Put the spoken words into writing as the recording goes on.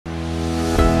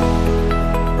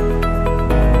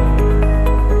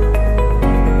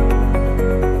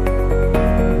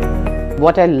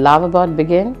What I love about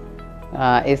Bigin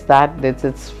is that it's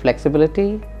its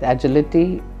flexibility,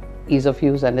 agility, ease of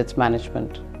use, and its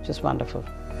management. Just wonderful.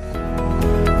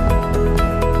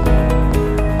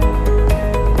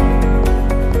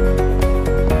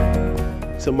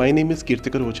 So my name is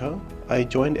Kirtikar Ocha. I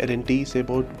joined L&T say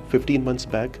about 15 months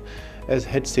back as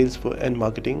head sales and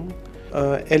marketing.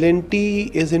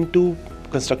 L&T is into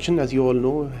construction, as you all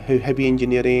know, heavy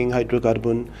engineering,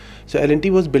 hydrocarbon. So L&T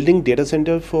was building data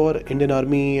center for Indian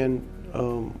Army and a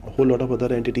whole lot of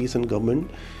other entities and government.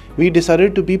 We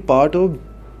decided to be part of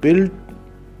build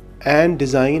and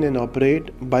design and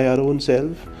operate by our own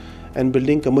self and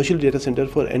building commercial data center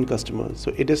for end customers.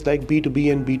 So it is like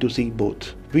B2B and B2C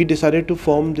both. We decided to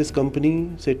form this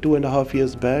company say 2.5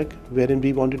 years back, wherein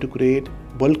we wanted to create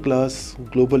world-class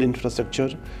global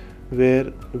infrastructure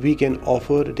where we can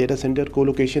offer data center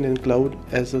co-location and cloud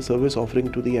as a service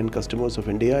offering to the end customers of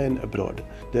India and abroad.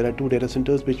 There are 2 data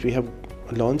centers which we have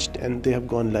launched and they have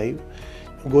gone live.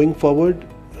 Going forward,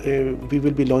 we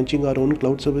will be launching our own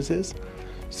cloud services.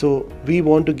 So we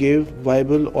want to give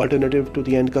viable alternative to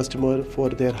the end customer for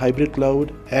their hybrid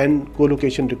cloud and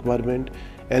co-location requirement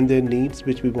and their needs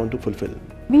which we want to fulfill.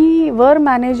 We were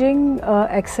managing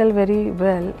Excel very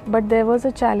well, but there was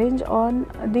a challenge on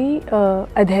the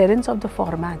adherence of the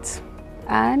formats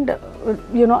and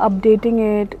updating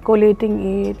it,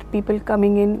 collating it, people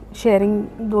coming in, sharing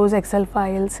those Excel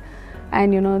files,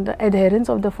 and the adherence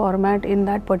of the format in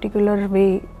that particular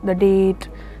way, the date,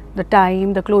 the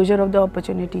time, the closure of the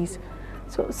opportunities.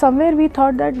 So somewhere we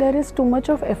thought that there is too much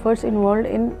of efforts involved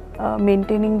in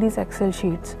maintaining these Excel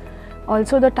sheets.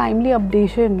 Also the timely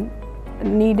updation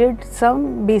needed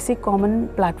some basic common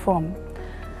platform.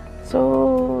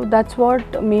 So that's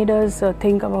what made us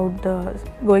think about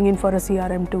going in for a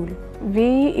CRM tool.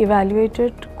 We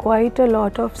evaluated quite a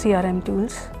lot of CRM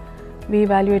tools. We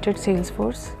evaluated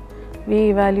Salesforce, we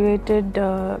evaluated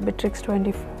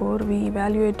Bittrex24, we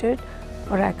evaluated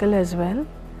Oracle as well.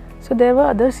 So there were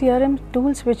other CRM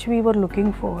tools which we were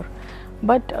looking for,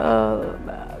 but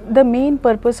the main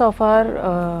purpose of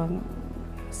our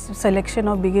selection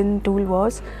of Bigin tool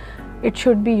was it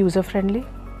should be user friendly,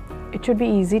 it should be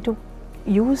easy to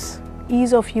use.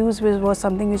 Ease of use was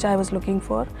something which I was looking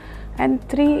for, and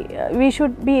 3, we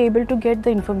should be able to get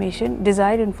the information,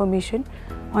 desired information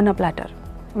on a platter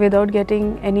without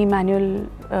getting any manual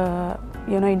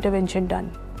intervention done,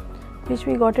 which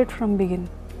we got it from Bigin.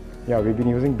 Yeah, we've been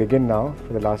using Bigin now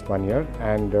for the last 1 year,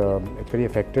 and it's very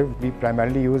effective. We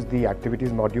primarily use the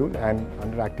activities module, and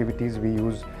under activities we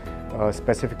use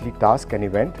specifically task and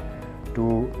event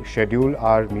to schedule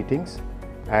our meetings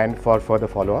and for further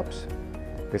follow-ups.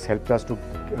 This helps us to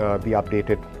be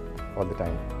updated all the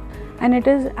time. And it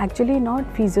is actually not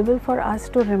feasible for us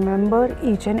to remember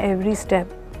each and every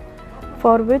step,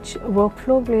 for which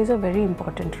workflow plays a very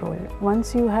important role.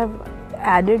 Once you have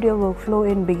added your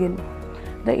workflow in Bigin,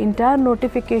 the entire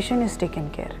notification is taken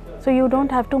care. So you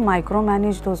don't have to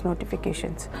micromanage those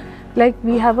notifications. Like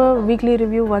we have a weekly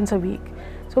review once a week.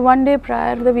 So one day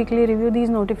prior to the weekly review, these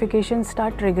notifications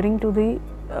start triggering to the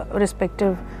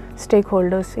respective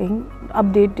stakeholders saying,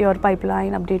 update your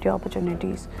pipeline, update your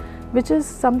opportunities, which is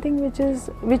something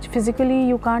which physically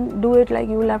you can't do it. Like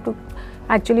you will have to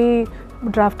actually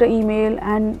draft an email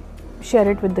and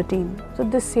share it with the team. So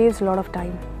this saves a lot of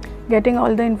time. Getting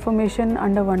all the information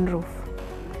under one roof,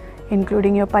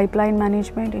 including your pipeline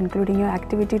management, including your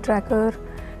activity tracker,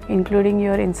 including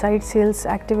your inside sales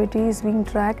activities being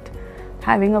tracked,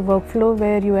 having a workflow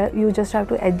where you just have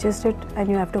to adjust it and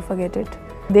you have to forget it.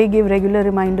 They give regular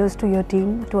reminders to your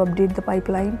team to update the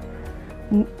pipeline.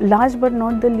 Last but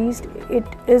not the least, it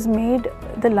is made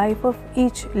the life of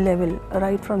each level,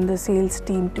 right from the sales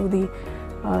team to the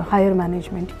higher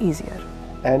management, easier.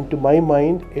 And to my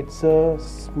mind, it's a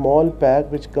small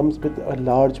pack which comes with a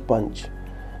large punch,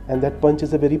 and that punch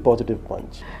is a very positive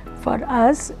punch. For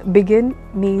us, Bigin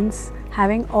means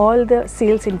having all the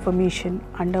sales information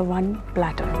under one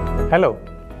platter. Hello,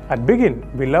 at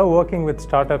Bigin, we love working with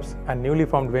startups and newly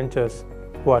formed ventures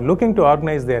who are looking to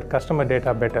organize their customer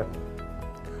data better.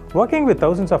 Working with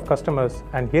thousands of customers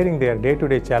and hearing their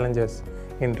day-to-day challenges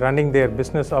in running their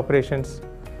business operations,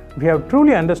 we have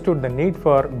truly understood the need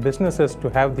for businesses to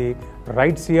have the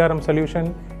right CRM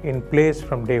solution in place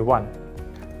from day one.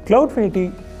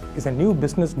 Cloudfiniti is a new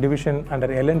business division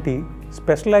under L&T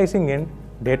specializing in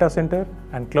data center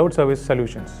and cloud service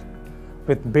solutions.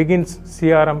 With Bigin's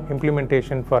CRM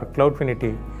implementation for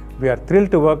Cloudfiniti, we are thrilled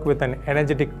to work with an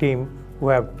energetic team who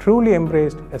have truly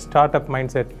embraced a startup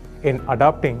mindset in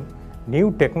adopting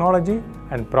new technology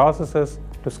and processes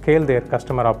to scale their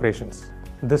customer operations.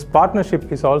 This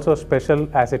partnership is also special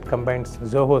as it combines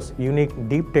Zoho's unique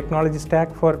deep technology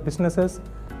stack for businesses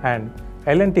and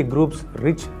L&T Group's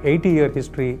rich 80-year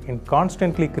history in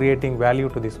constantly creating value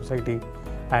to the society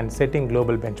and setting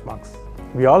global benchmarks.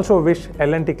 We also wish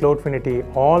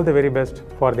L&T-Cloudfiniti all the very best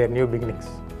for their new beginnings.